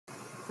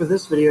For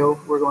this video,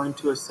 we're going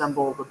to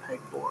assemble the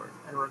pegboard,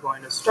 and we're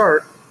going to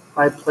start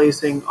by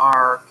placing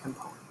our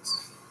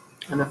components.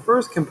 And the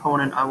first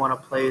component I want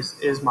to place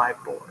is my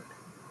board.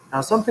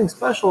 Now, something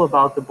special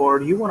about the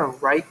board, you want to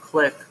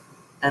right-click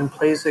and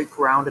place it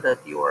grounded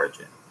at the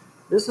origin.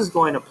 This is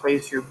going to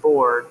place your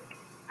board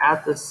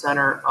at the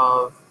center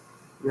of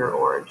your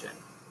origin.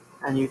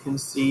 And you can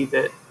see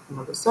that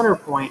the center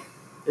point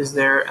is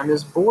there, and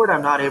this board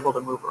I'm not able to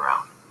move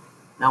around.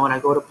 Now, when I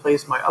go to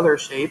place my other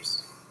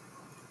shapes,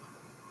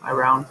 my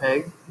round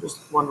peg, just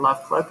one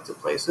left click to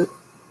place it,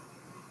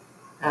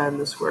 and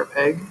the square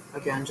peg,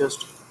 again,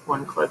 just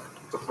one click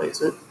to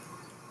place it.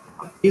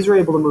 These are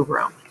able to move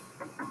around.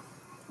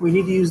 We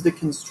need to use the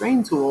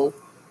Constrain tool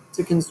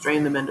to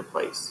constrain them into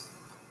place.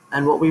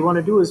 And what we want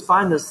to do is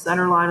find the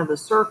center line of the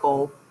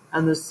circle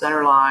and the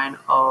center line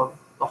of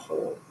the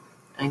hole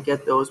and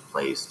get those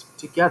placed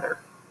together.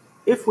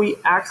 If we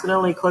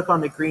accidentally click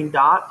on the green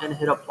dot and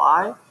hit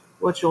apply,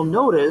 what you'll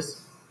notice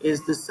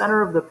is the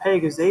center of the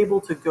peg is able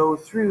to go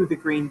through the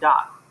green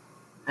dot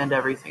and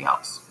everything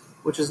else,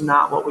 which is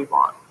not what we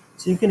want.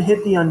 So you can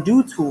hit the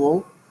undo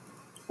tool,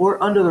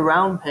 or under the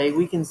round peg,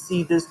 we can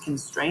see this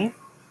constraint,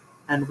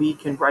 and we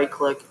can right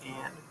click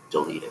and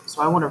delete it.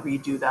 So I want to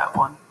redo that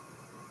one.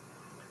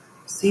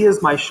 C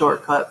is my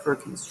shortcut for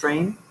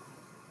constrain,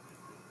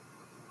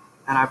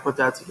 and I put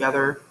that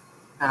together,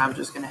 and I'm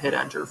just going to hit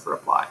enter for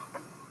apply.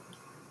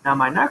 Now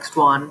my next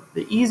one,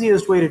 the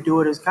easiest way to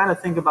do it is kind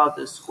of think about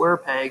this square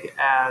peg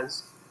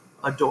as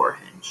a door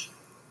hinge.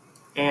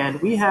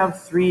 And we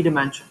have 3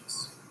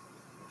 dimensions.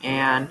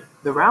 And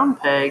the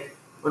round peg,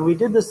 when we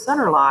did the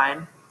center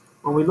line,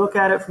 when we look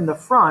at it from the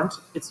front,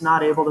 it's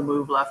not able to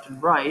move left and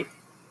right.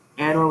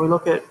 And when we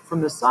look at it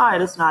from the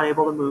side, it's not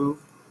able to move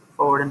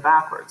forward and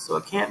backwards. So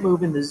it can't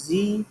move in the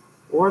Z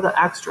or the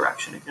X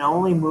direction. It can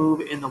only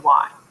move in the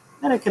Y.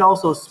 And it can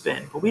also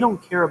spin, but we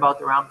don't care about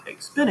the round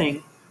peg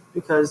spinning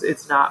because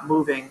it's not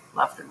moving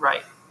left and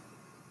right.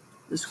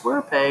 The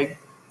square peg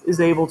is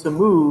able to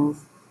move,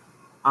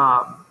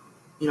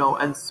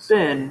 and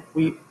spin.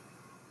 We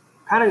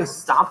kind of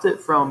stopped it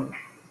from,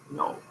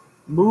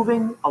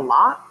 moving a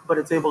lot, but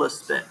it's able to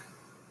spin,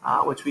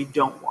 which we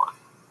don't want.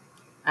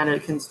 And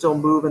it can still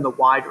move in the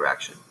Y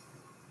direction,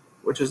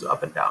 which is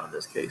up and down in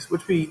this case,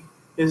 which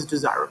is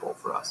desirable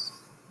for us.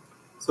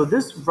 So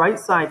this right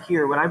side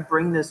here, when I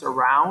bring this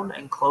around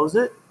and close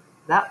it,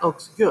 that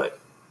looks good.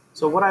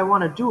 So what I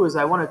want to do is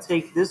I want to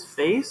take this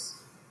face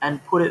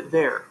and put it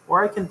there.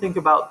 Or I can think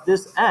about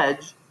this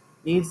edge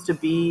needs to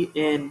be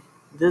in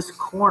this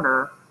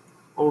corner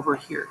over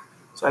here.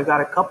 So I've got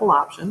a couple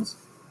options.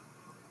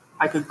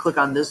 I could click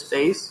on this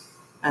face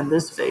and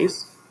this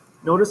face.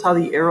 Notice how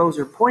the arrows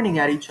are pointing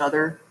at each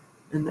other,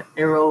 and the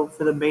arrow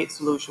for the mate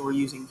solution we're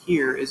using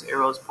here is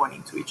arrows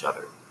pointing to each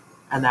other,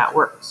 and that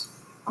works.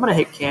 I'm going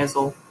to hit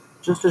cancel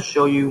just to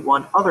show you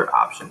one other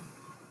option.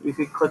 You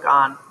could click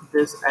on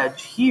this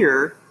edge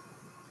here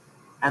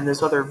and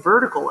this other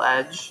vertical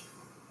edge.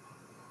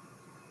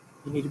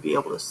 You need to be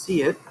able to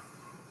see it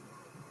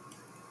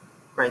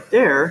right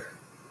there,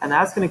 and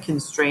that's going to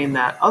constrain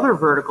that other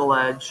vertical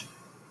edge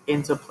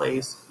into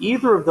place.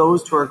 Either of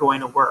those two are going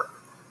to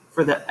work.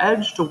 For the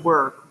edge to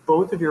work,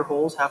 both of your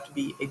holes have to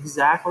be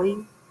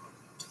exactly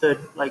to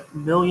the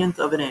millionth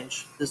of an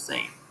inch the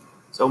same.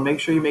 So make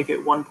sure you make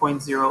it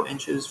 1.0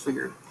 inches for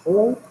your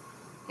hole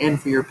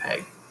and for your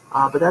peg.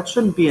 But that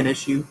shouldn't be an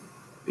issue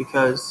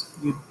because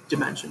you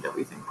dimensioned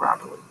everything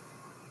properly.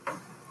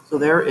 So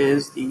there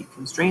is the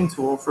constrain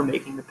tool for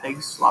making the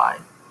peg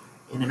slide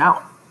in and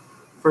out.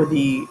 For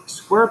the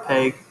square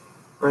peg,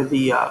 or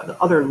the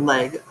other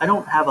leg, I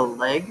don't have a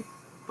leg,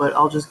 but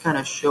I'll just kind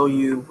of show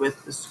you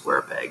with the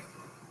square peg,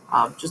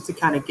 just to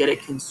kind of get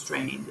it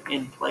constrained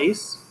in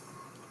place.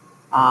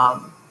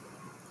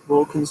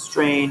 We'll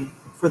constrain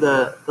for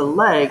the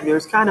leg.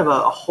 There's kind of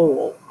a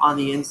hole on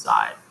the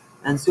inside,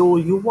 and so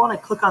you want to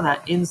click on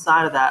that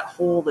inside of that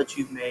hole that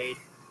you've made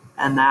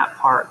and that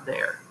part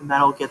there, and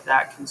that'll get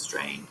that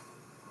constrained.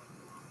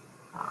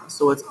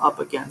 So it's up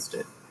against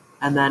it.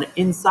 And then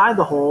inside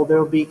the hole, there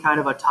will be kind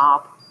of a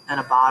top and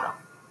a bottom.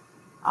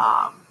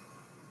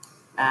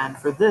 And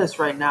for this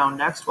right now,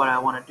 next what I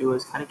want to do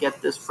is kind of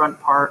get this front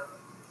part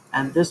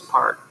and this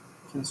part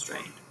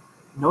constrained.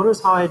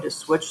 Notice how I had to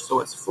switch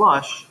so it's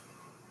flush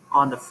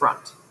on the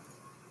front.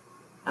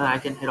 And I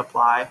can hit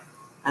apply.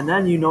 And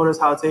then you notice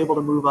how it's able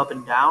to move up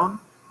and down.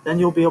 Then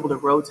you'll be able to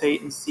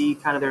rotate and see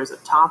kind of there's a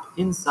top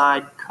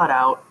inside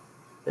cutout,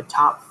 the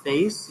top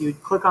face.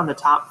 You'd click on the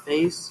top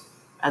face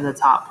and the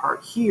top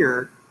part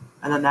here,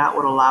 and then that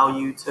would allow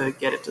you to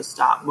get it to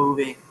stop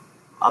moving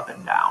up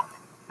and down.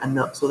 And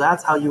so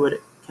that's how you would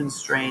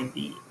constrain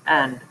the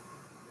end.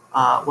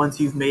 Once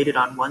you've made it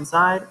on one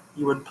side,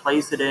 you would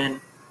place it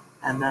in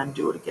and then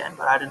do it again,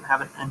 but I didn't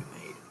have an end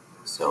made.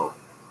 So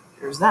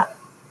here's that.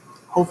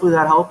 Hopefully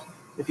that helped.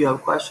 If you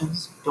have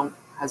questions, don't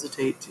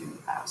hesitate to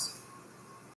ask.